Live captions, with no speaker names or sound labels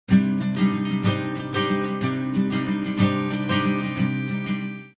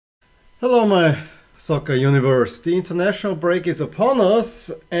Hello, my soccer universe. The international break is upon us,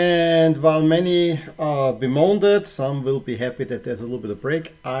 and while many bemoaned it, some will be happy that there's a little bit of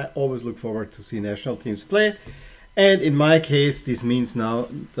break. I always look forward to see national teams play, and in my case, this means now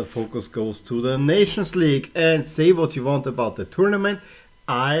the focus goes to the Nations League. And say what you want about the tournament,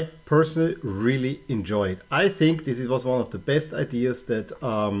 I personally really enjoy it. I think this was one of the best ideas that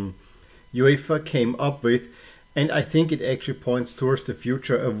UEFA came up with. And I think it actually points towards the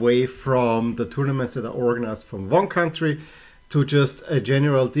future, away from the tournaments that are organized from one country to just a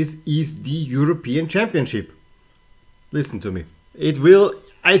general, this is the European Championship. Listen to me. It will,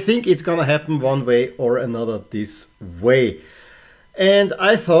 I think it's gonna happen one way or another this way. And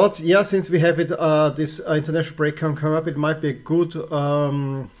I thought, yeah, since we have it, this international break come up, it might be a good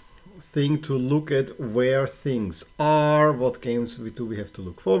thing to look at where things are, what games do we have to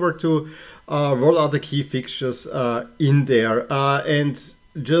look forward to, what are the key fixtures in there, and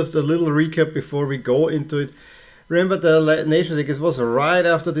just a little recap before we go into it. Remember the Nations League, it was right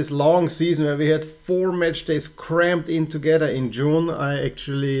after this long season where we had 4 match days cramped in together in June. I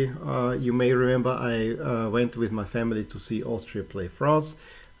actually, you may remember, I went with my family to see Austria play France,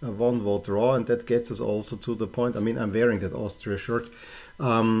 1-1 draw, and that gets us also to the point, I mean, I'm wearing that Austria shirt,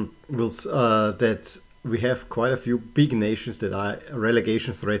 that we have quite a few big nations that are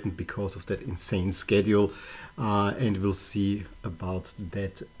relegation threatened because of that insane schedule, and we'll see about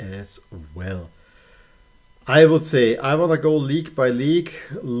that as well. I would say I want to go league by league,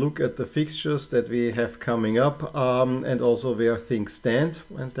 look at the fixtures that we have coming up, and also where things stand,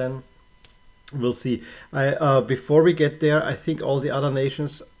 and then we'll see. Before we get there, I think all the other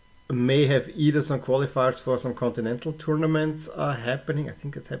nations may have either some qualifiers for some continental tournaments happening, I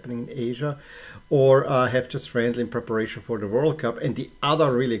think it's happening in Asia, or have just friendly in preparation for the World Cup. And the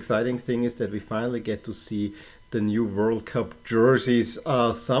other really exciting thing is that we finally get to see the new World Cup jerseys,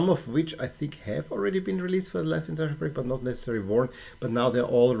 some of which I think have already been released for the last international break, but not necessarily worn. But now they're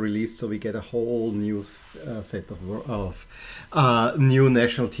all released, so we get a whole new set of new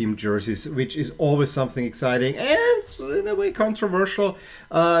national team jerseys, which is always something exciting and in a way controversial.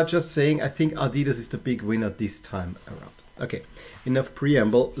 Just saying, I think Adidas is the big winner this time around. Okay, enough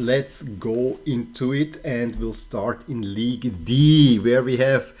preamble. Let's go into it, and we'll start in League D, where we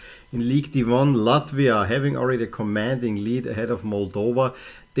have in League D1 Latvia having already a commanding lead ahead of Moldova.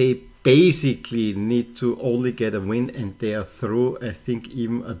 They basically need to only get a win and they are through. I think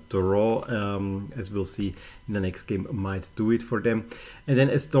even a draw, as we'll see in the next game, might do it for them. And then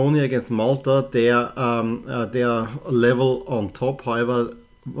Estonia against Malta, they are level on top. However,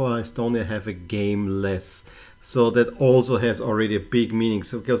 Estonia have a game less. So that also has already a big meaning.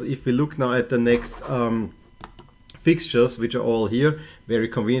 So because if we look now at the next fixtures, which are all here very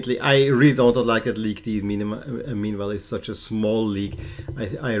conveniently, I really don't like that League D. Meanwhile, it's such a small league.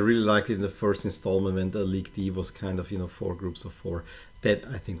 I really like it in the first installment when the League D was kind of, 4 groups of 4. That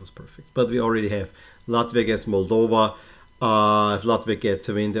I think was perfect. But we already have Latvia against Moldova. If Latvia gets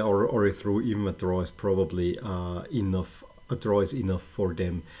a win, they're already through. Even a draw is probably enough. A draw is enough for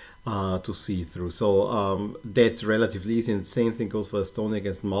them to see through. So that's relatively easy. And the same thing goes for Estonia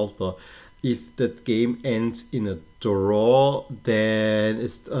against Malta. If that game ends in a draw, then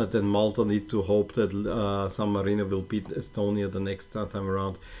Malta need to hope that San Marino will beat Estonia the next time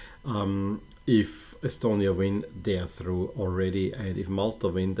around. If Estonia win, they are through already, and if Malta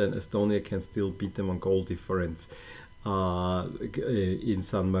win, then Estonia can still beat them on goal difference in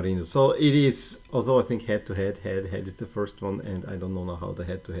San Marino. So it is, although I think head-to-head is the first one, and I don't know now how the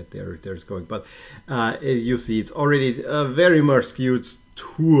head-to-head there is going, but you see it's already very much skewed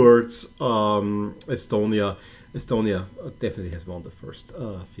towards Estonia. Estonia definitely has won the first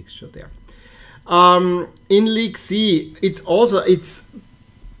fixture there. In League C, it's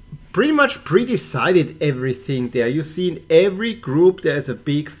pretty much pre-decided everything there. You see in every group there's a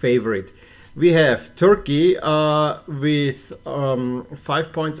big favorite. We have Turkey with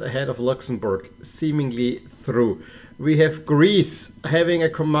 5 points ahead of Luxembourg, seemingly through. We have Greece having a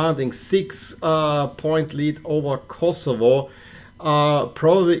commanding 6-point lead over Kosovo,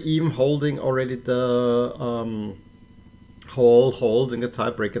 probably even holding already the holding a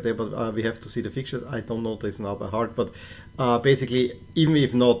tiebreaker there, but we have to see the fixtures. I don't know this now by heart, but basically, even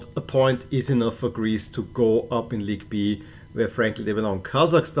if not, a point is enough for Greece to go up in League B, where frankly they belong.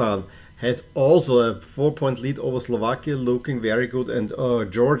 Kazakhstan has also a 4-point lead over Slovakia, looking very good, and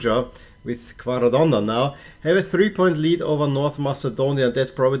Georgia with Kvaradona now have a 3-point lead over North Macedonia.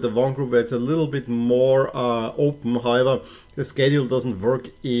 That's probably the one group where it's a little bit more open. However, the schedule doesn't work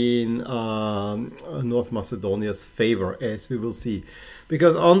in North Macedonia's favor, as we will see.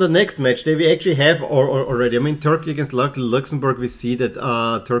 because on the next match day we actually have already, I mean, Turkey against Luxembourg, we see that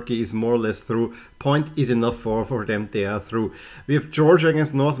Turkey is more or less through. Point is enough for them, they are through. We have Georgia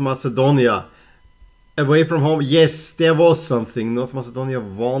against North Macedonia. Away from home, yes, there was something. North Macedonia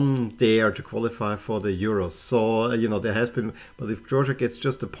won there to qualify for the Euros. So, you know, there has been, but if Georgia gets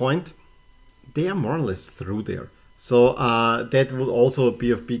just a point, they are more or less through there. So that will also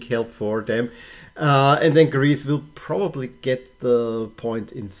be of big help for them. And then Greece will probably get the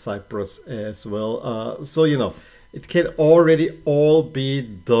point in Cyprus as well. So, you know, it can already all be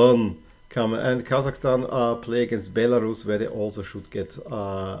done. And Kazakhstan play against Belarus, where they also should get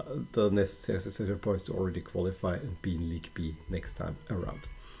the necessary points to already qualify and be in League B next time around.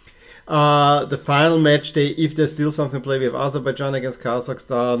 The final match day, if there's still something to play, we have Azerbaijan against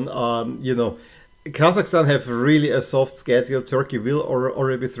Kazakhstan. You know, Kazakhstan have really a soft schedule. Turkey will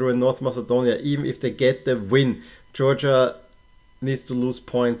already be through, in North Macedonia, even if they get the win, Georgia needs to lose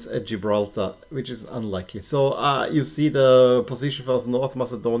points at Gibraltar, which is unlikely. So you see the position of North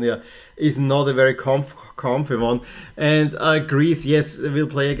Macedonia is not a very comfy one. And Greece, yes, will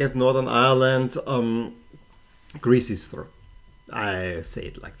play against Northern Ireland. Greece is through. I say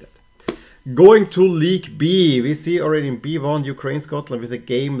it like that. Going to League B, we see already in B1, Ukraine, Scotland with a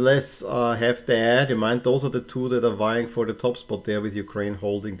game less have that in mind. Those are the two that are vying for the top spot there, with Ukraine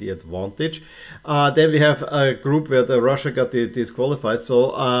holding the advantage. Then we have a group where Russia got disqualified.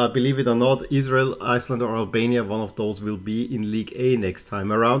 So believe it or not, Israel, Iceland or Albania, one of those will be in League A next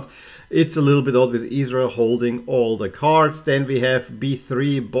time around. It's a little bit odd with Israel holding all the cards. Then we have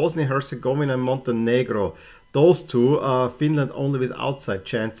B3, Bosnia-Herzegovina and Montenegro. Those two, Finland only with outside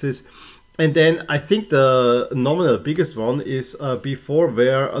chances. And then I think the nominal biggest one is B4,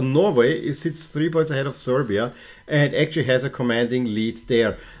 where Norway sits 3 points ahead of Serbia and actually has a commanding lead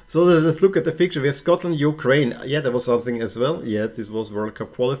there. So let's look at the fixture. We have Scotland, Ukraine. Yeah, there was something as well. Yeah, this was World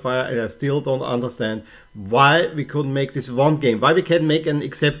Cup qualifier, and I still don't understand why we couldn't make this one game. Why we can't make an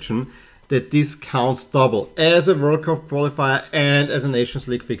exception that this counts double as a World Cup qualifier and as a Nations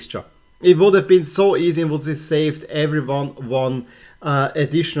League fixture. It would have been so easy and would have saved everyone one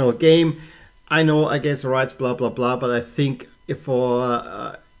additional game. I know, I guess, rights, blah, blah, blah, but I think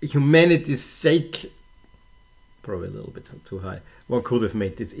for humanity's sake, probably a little bit too high, one could have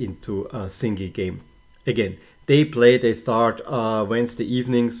made this into a single game. Again, they start Wednesday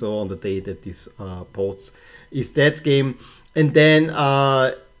evening, so on the day that this posts is that game. And then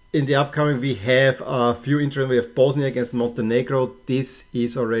in the upcoming, we have a few interesting. We have Bosnia against Montenegro. This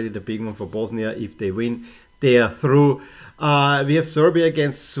is already the big one for Bosnia. If they win, they are through. We have Serbia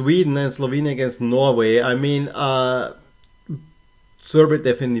against Sweden and Slovenia against Norway. I mean, Serbia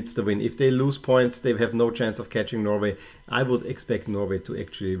definitely needs to win. If they lose points, they have no chance of catching Norway. I would expect Norway to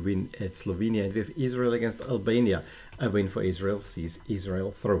actually win at Slovenia. And we have Israel against Albania. A win for Israel sees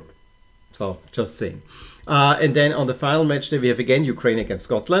Israel through. So, just saying. And then on the final match day, we have again Ukraine against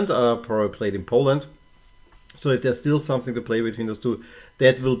Scotland, probably played in Poland. So if there's still something to play between those two,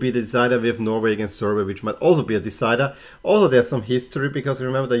 that will be the decider. We have Norway against Serbia, which might also be a decider. Also, there's some history, because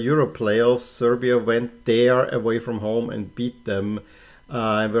remember the Euro playoffs, Serbia went there away from home and beat them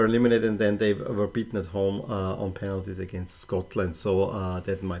and were eliminated, and then they were beaten at home on penalties against Scotland. So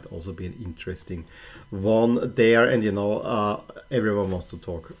that might also be an interesting one there. And you know, everyone wants to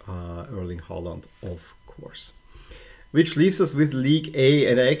talk Erling Haaland, of course. Which leaves us with League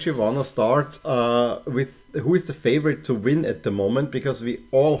A, and I actually want to start with who is the favorite to win at the moment, because we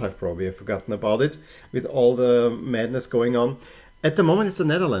all have probably forgotten about it with all the madness going on. At the moment, it's the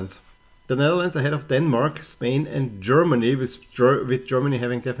Netherlands. The Netherlands ahead of Denmark, Spain and Germany, with Germany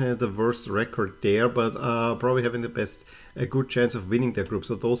having definitely the worst record there, but probably having a good chance of winning their group.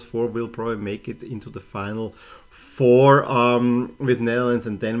 So those four will probably make it into the final four, with Netherlands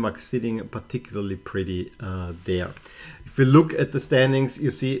and Denmark sitting particularly pretty there. If we look at the standings,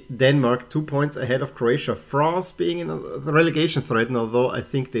 you see Denmark 2 points ahead of Croatia. France being in a relegation threat, although I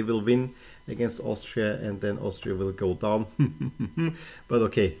think they will win against Austria, and then Austria will go down. But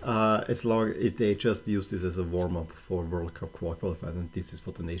okay, as long as they just use this as a warm-up for World Cup qualifiers, and this is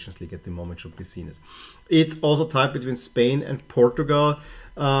what the Nations League at the moment should be seen as. It's also tied between Spain and Portugal.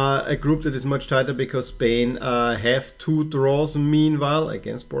 A group that is much tighter, because Spain have 2 draws meanwhile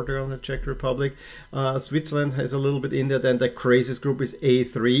against Portugal and the Czech Republic. Switzerland has a little bit in there. Then the craziest group is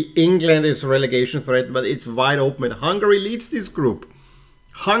A3. England is relegation threat, but it's wide open. Hungary leads this group.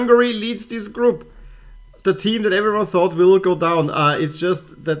 Hungary leads this group. The team that everyone thought will go down. It's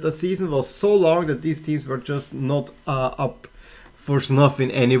just that the season was so long that these teams were just not up for snuff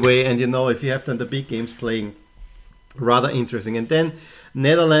in any way. And you know, if you have then the big games playing rather interesting. And then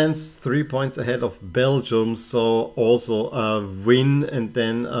Netherlands 3 points ahead of Belgium, so also a win, and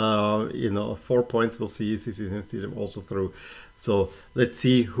then 4 points. We'll see them also through. So let's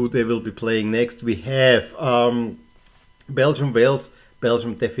see who they will be playing next. We have Belgium, Wales.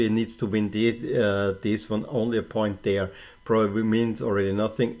 Belgium definitely needs to win this one. Only a point there probably means already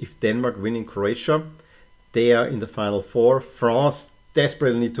nothing. If Denmark winning Croatia, they are in the final four. France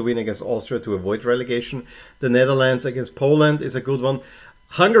desperately need to win against Austria to avoid relegation. The Netherlands against Poland is a good one.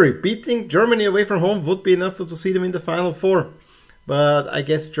 Hungary beating Germany away from home would be enough to see them in the final four. But I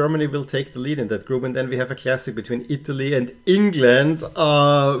guess Germany will take the lead in that group. And then we have a classic between Italy and England,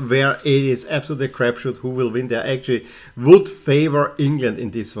 where it is absolutely crapshoot who will win there. Actually would favor England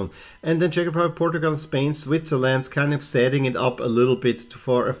in this one. And then Czech Republic, Portugal, Spain, Switzerland's kind of setting it up a little bit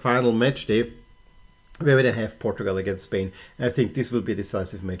for a final match day, where we then have Portugal against Spain. I think this will be a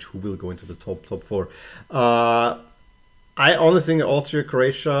decisive match who will go into the top four. I honestly think Austria,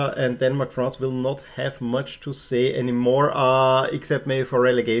 Croatia, and Denmark, France will not have much to say anymore, except maybe for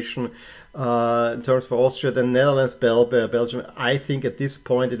relegation. In terms for Austria, then Netherlands, Belgium. I think at this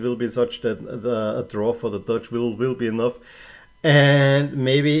point it will be such that a draw for the Dutch will be enough. And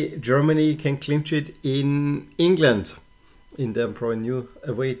maybe Germany can clinch it in England, in their probably new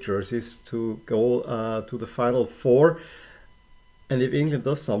away jerseys, to go to the final four. And if England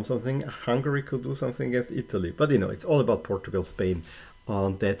does something, Hungary could do something against Italy. But it's all about Portugal, Spain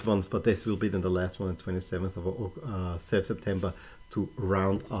on that one. But this will be then the last one on 27th of September to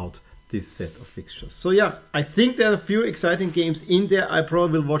round out this set of fixtures. So yeah, I think there are a few exciting games in there. I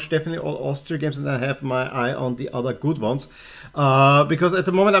probably will watch definitely all Austria games, and I have my eye on the other good ones. Because at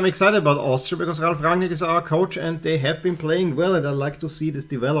the moment I'm excited about Austria, because Ralf Rangnick is our coach and they have been playing well, and I like to see this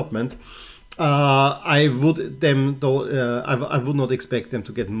development. I would not expect them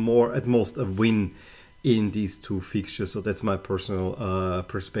to get more, at most a win in these two fixtures. So that's my personal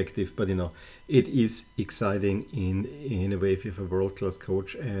perspective. But it is exciting in a way if you have a world-class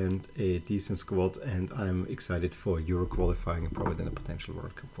coach and a decent squad. And I'm excited for Euro qualifying and probably then a potential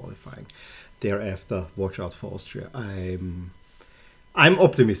World Cup qualifying thereafter. Watch out for Austria. I'm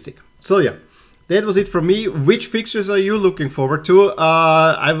optimistic. So yeah. That was it from me. Which fixtures are you looking forward to?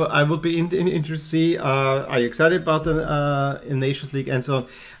 I would be interested to see. Are you excited about the Nations League and so on?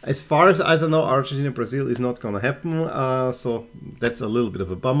 As far as I know, Argentina Brazil is not going to happen. So that's a little bit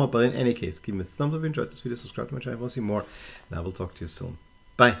of a bummer. But in any case, give me a thumbs up if you enjoyed this video. Subscribe to my channel if you want to see more. And I will talk to you soon.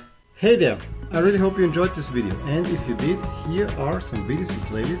 Bye. Hey there, I really hope you enjoyed this video, and if you did, here are some videos and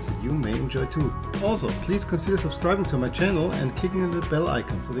playlists that you may enjoy too. Also, please consider subscribing to my channel and clicking on the bell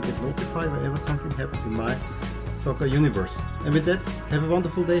icon so you get notified whenever something happens in my soccer universe. And with that, have a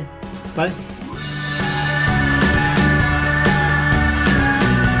wonderful day. Bye!